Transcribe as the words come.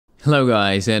Hello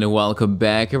guys and welcome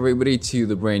back everybody to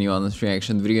the brand new honest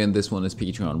reaction video, and this one is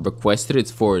Patreon requested.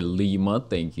 It's for Lima.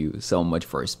 Thank you so much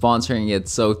for sponsoring it.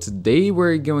 So today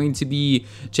we're going to be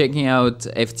checking out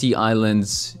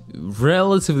FTISLAND's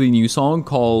relatively new song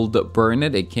called Burn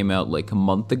It. It came out like a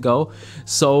month ago.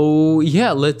 So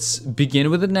yeah, let's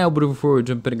begin with it now. But before we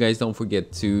jump in, guys, don't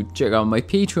forget to check out my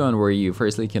Patreon, where you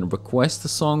firstly can request a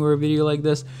song or a video like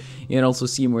this, and also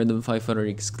see more than 500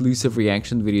 exclusive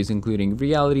reaction videos, including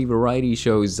reality variety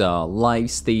shows, live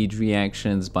stage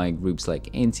reactions by groups like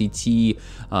NCT,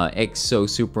 EXO,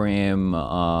 Super M,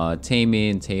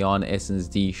 Taemin, Taeyeon,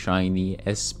 SNSD, Shiny,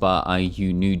 aespa,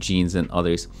 IU, New Jeans, and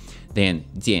others. Then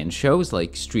dance shows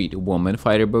like Street Woman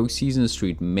Fighter Both Seasons,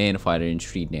 Street Man Fighter, and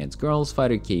Street Dance Girls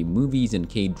Fighter, K-movies, and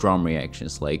K-drama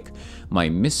reactions like My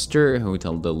Mister,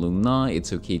 Hotel de Loona,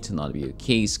 It's Okay to Not Be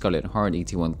Okay, Scarlet Heart,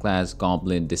 81 Class,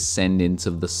 Goblin, Descendants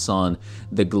of the Sun,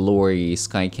 The Glory,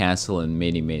 Sky Castle, and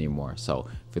many more. So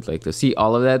if you'd like to see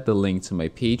all of that, the link to my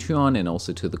Patreon and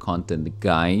also to the content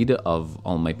guide of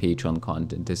all my Patreon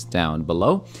content is down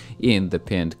below in the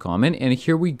pinned comment. And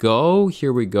here we go,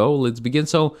 let's begin.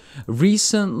 So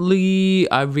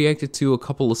recently I've reacted to a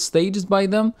couple of stages by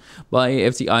them, by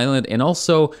FTISLAND, and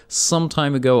also some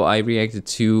time ago I reacted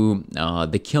to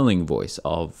the killing voice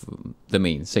of the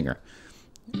main singer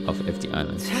of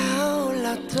FTISLAND.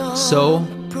 So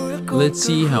let's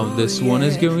see how this one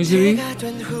is going to be.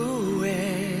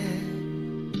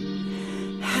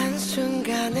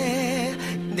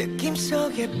 느낌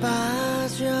속에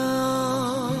빠져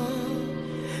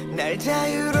날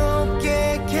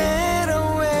자유롭게 get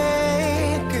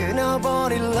away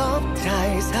끊어버릴 love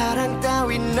tie 사랑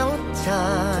따위 no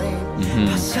time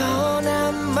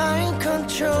벗어난 mind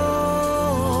control.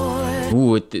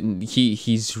 Ooh,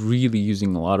 he's really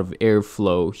using a lot of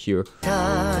airflow here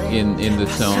in the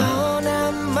tone.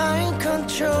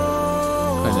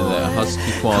 Kind of that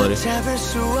husky quality.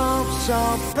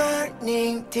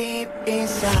 Deep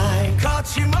inside.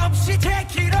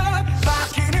 Take it up,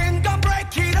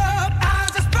 break it up. I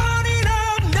just burn it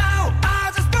up now.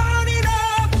 I just burn it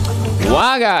up.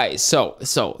 Wow, guys. So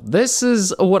this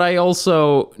is what I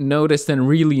also noticed and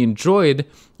really enjoyed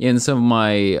in some of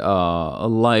my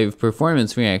live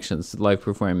performance reactions, live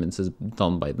performances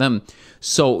done by them.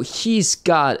 So he's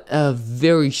got a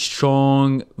very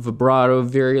strong vibrato,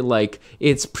 very like,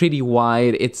 it's pretty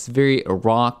wide, it's very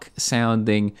rock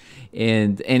sounding,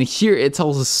 and here it's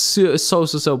also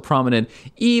so prominent,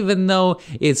 even though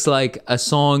it's like a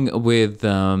song with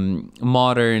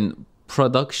modern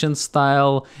production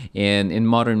style, and in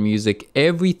modern music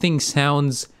everything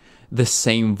sounds the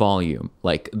same volume,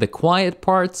 like the quiet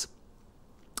parts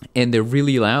and the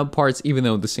really loud parts. Even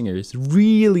though the singer is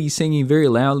really singing very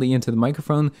loudly into the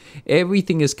microphone,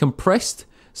 everything is compressed,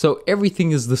 so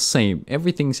everything is the same,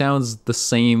 everything sounds the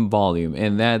same volume,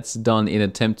 and that's done in an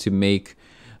attempt to make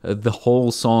the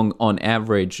whole song on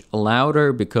average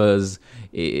louder, because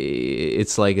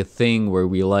it's like a thing where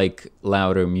we like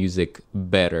louder music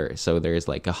better, so there's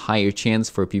like a higher chance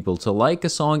for people to like a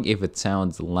song if it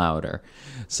sounds louder.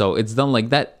 So it's done like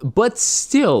that, but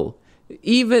still,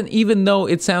 even though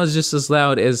it sounds just as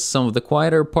loud as some of the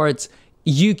quieter parts,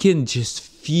 you can just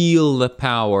feel the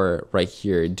power right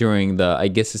here during the, I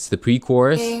guess it's the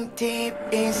pre-chorus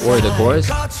or the chorus,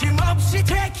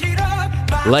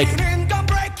 like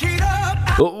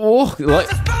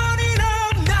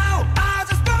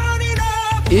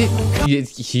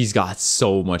he's got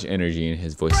so much energy in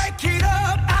his voice.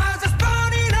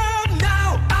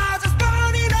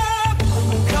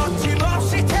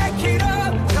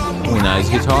 Oh, nice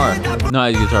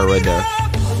guitar right there.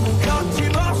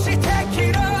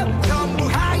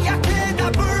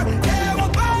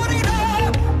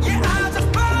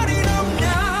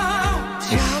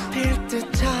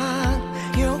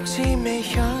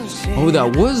 Oh,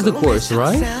 that was the chorus,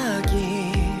 right?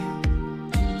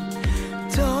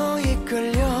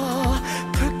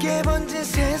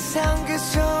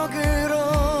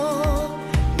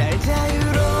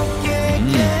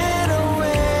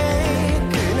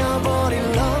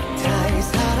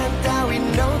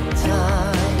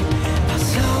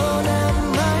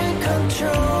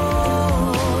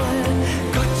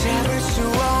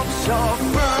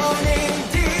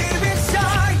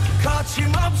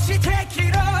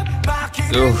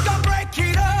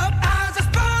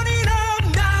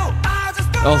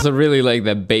 I also really like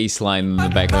that bass line in the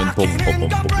background. Boom, boom, boom,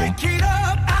 boom, boom.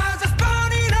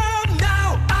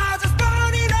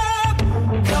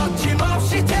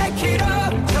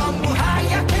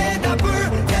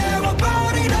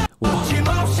 Wow.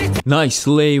 Nice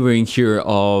layering here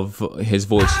of his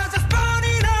voice.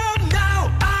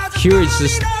 here it's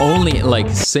just only like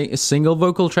a single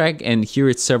vocal track, and here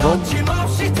it's several.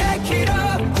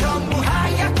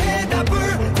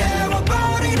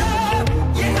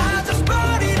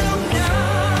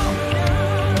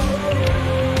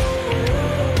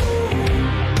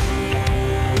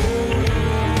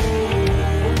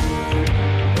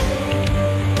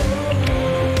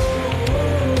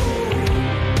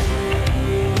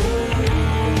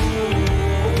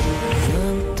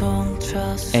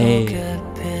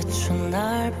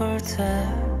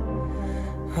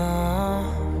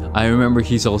 I remember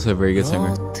he's also a very good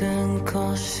singer.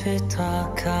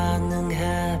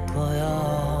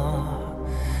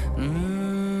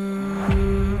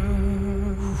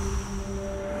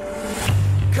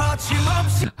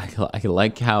 I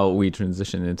like how we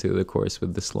transition into the chorus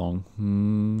with this long.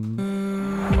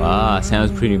 Wow,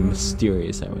 sounds pretty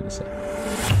mysterious, I would say.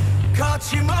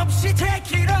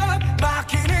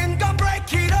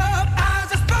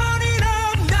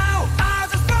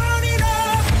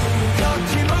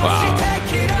 Wow.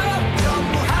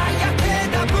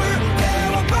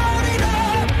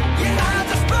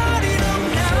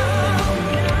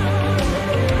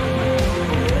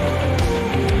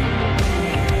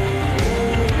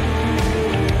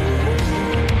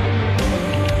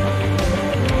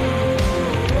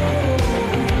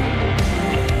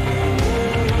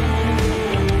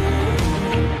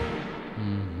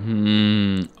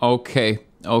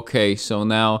 Okay, so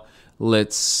now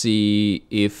let's see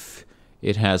if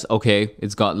it has, okay,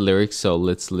 it's got lyrics, so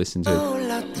let's listen to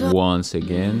it once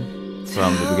again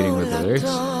from the beginning with the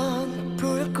lyrics.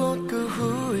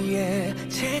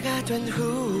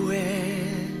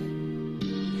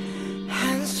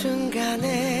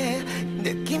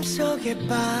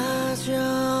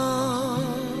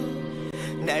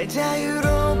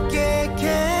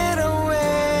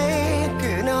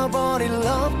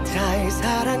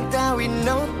 사랑 따위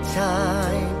no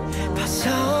time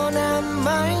벗어난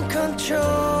mind control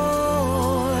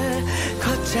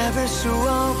걷잡을 수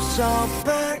없어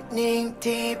burning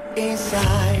deep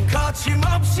inside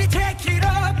거침없이 take it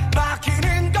up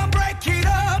막히는 건 break it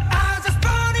up I just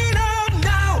burn it up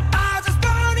now I just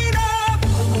burn it up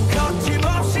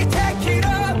거침없이 take it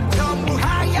up 전부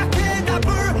하얗게 다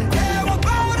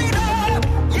불태워버리라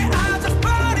yeah I just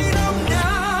burn it up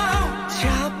now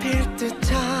잡힐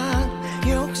듯한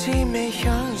욕심의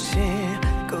현실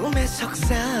꿈의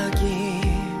속삭임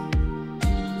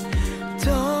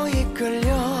또 이끌려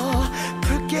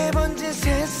붉게 번진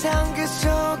세상 그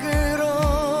속으로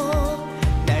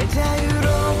날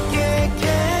자유롭게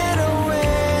get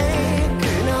away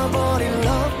끊어버린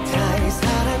love tie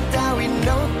사랑 따위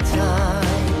no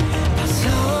time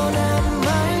벗어난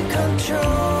mind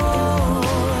control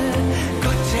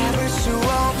걷잡을 수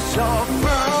없어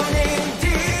burning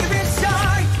deep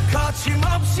inside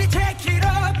거침없이 take it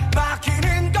up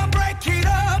막히는 건 break it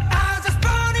up I just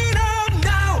burn it up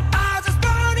now I just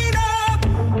burn it up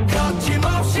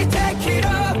거침없이 take it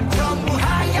up 전부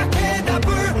하얗게 다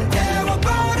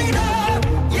불태워버리라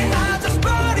yeah I just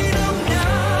burn it up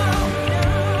now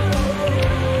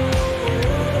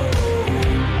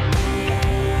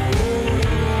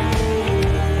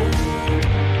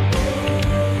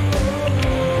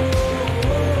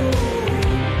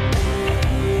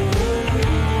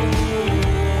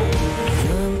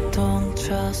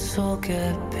눈동자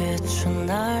속에 비춘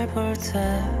날 볼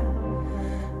때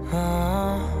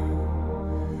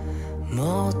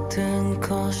모든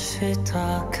것이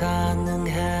다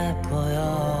가능해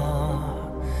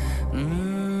보여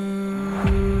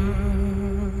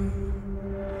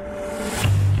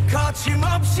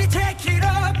거침없이 take it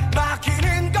up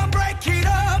막히는 건 break it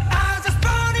up I just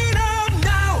burn it up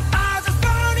now I just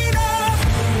burn it up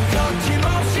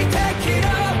거침없이 take it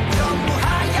up 전부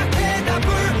하얗게 다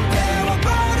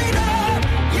불태워버리라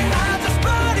yeah I just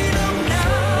burn it up now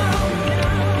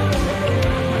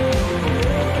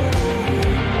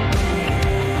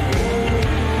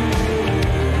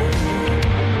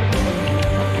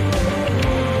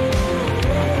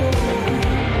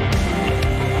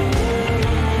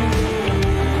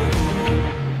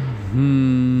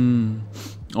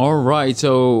Alright,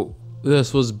 so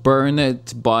this was Burn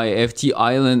It by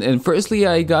FTISLAND, and firstly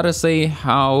I gotta say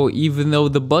how even though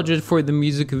the budget for the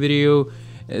music video,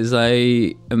 as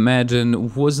I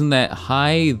imagine, wasn't that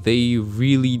high, they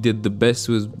really did the best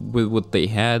with what they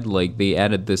had. Like, they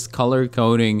added this color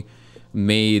coding,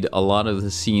 made a lot of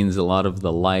the scenes, a lot of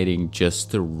the lighting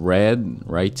just red,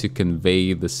 right, to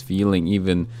convey this feeling.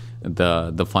 Even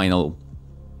the final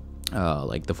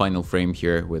like the final frame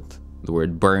here with the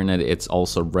word burn it, it's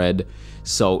also red,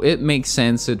 so it makes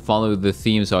sense. It followed the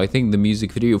theme. So I think the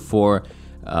music video for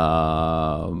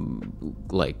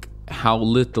like how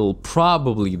little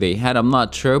probably they had. I'm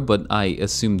not sure, but I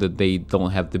assume that they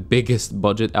don't have the biggest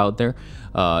budget out there.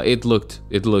 It looked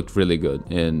really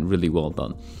good and really well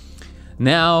done.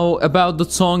 Now about the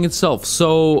song itself.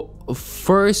 So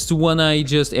first, when I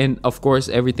just, and of course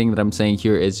everything that I'm saying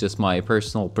here is just my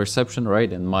personal perception,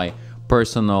 right, and my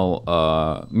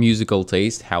personal musical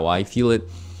taste, how I feel it.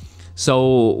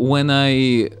 So when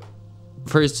I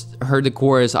first heard the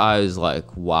chorus, I was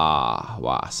like,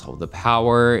 wow. So the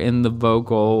power in the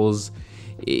vocals,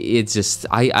 it's just,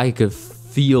 I could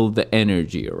feel the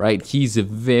energy, right? He's a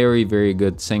very, very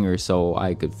good singer, so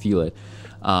I could feel it.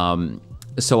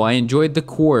 So I enjoyed the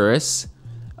chorus,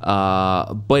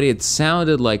 but it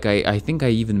sounded like, I think I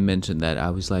even mentioned that. I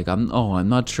was like, I'm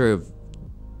not sure if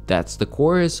that's the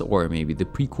chorus or maybe the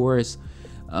pre-chorus.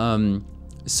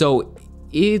 So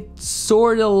it's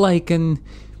sort of like an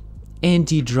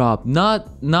anti-drop, not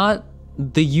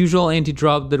the usual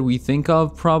anti-drop that we think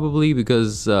of, probably,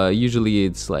 because usually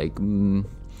it's like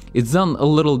it's done a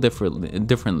little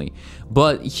differently,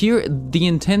 but here the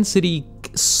intensity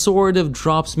sort of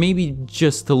drops, maybe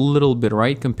just a little bit,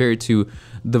 right, compared to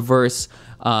the verse,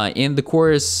 and the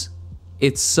chorus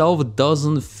itself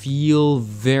doesn't feel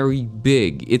very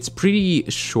big. It's pretty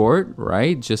short,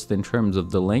 right? Just in terms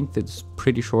of the length, it's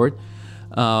pretty short.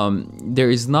 There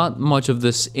is not much of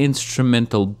this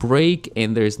instrumental break,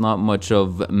 and there's not much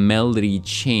of melody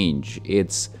change.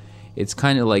 It's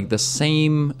kind of like the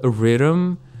same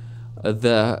rhythm,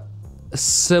 the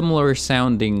similar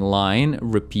sounding line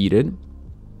repeated.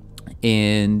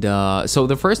 And so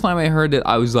the first time I heard it,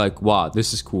 I was like, wow,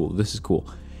 this is cool,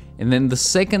 and then the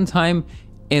second time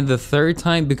and the third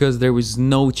time, because there was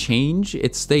no change,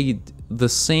 it stayed the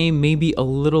same, maybe a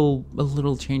little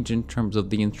change in terms of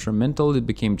the instrumental. It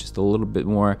became just a little bit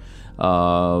more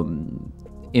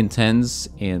intense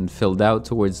and filled out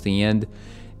towards the end.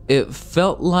 It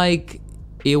felt like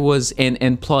it was,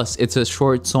 and plus it's a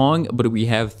short song, but we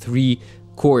have 3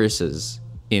 choruses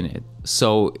in it,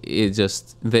 so it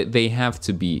just, they have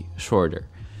to be shorter.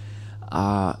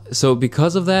 So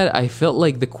because of that, I felt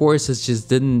like the choruses just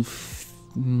didn't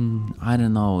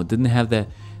didn't have the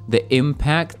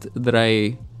impact that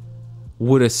I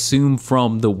would assume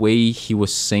from the way he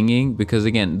was singing, because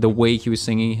again, the way he was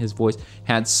singing, his voice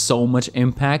had so much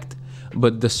impact,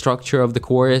 but the structure of the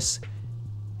chorus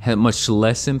had much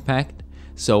less impact.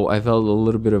 So I felt a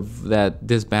little bit of that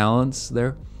disbalance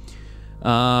there,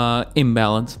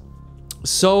 imbalance.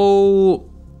 So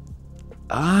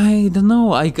I don't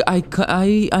know, I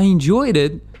enjoyed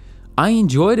it,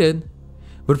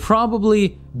 but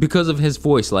probably because of his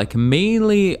voice. Like,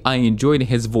 mainly I enjoyed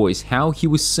his voice, how he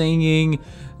was singing,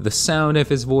 the sound of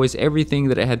his voice, everything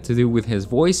that it had to do with his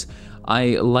voice.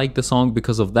 I liked the song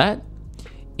because of that,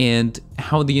 and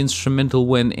how the instrumental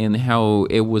went and how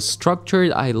it was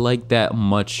structured, I liked that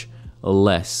much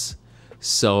less.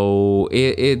 So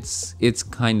it's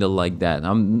kind of like that.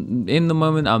 I'm in the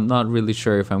moment, I'm not really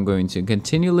sure if I'm going to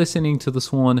continue listening to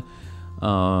this one,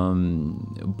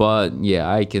 but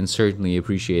yeah, I can certainly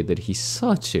appreciate that he's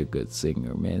such a good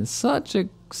singer, man. Such an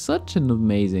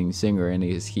amazing singer, and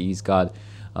he's got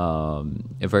a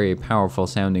very powerful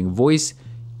sounding voice,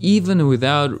 even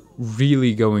without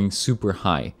really going super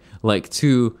high. Like,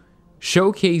 to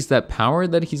showcase that power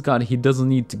that he's got, he doesn't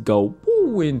need to go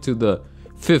into the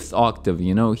 5th octave,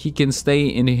 you know. He can stay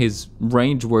in his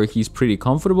range where he's pretty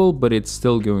comfortable, but it's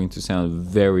still going to sound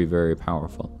very, very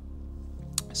powerful.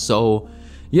 So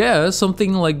yeah,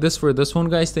 something like this for this one,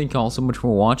 guys. Thank you all so much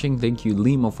for watching. Thank you,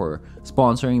 Lima, for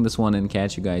sponsoring this one, and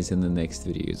catch you guys in the next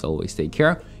video. As always, take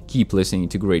care, keep listening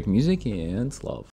to great music, and love.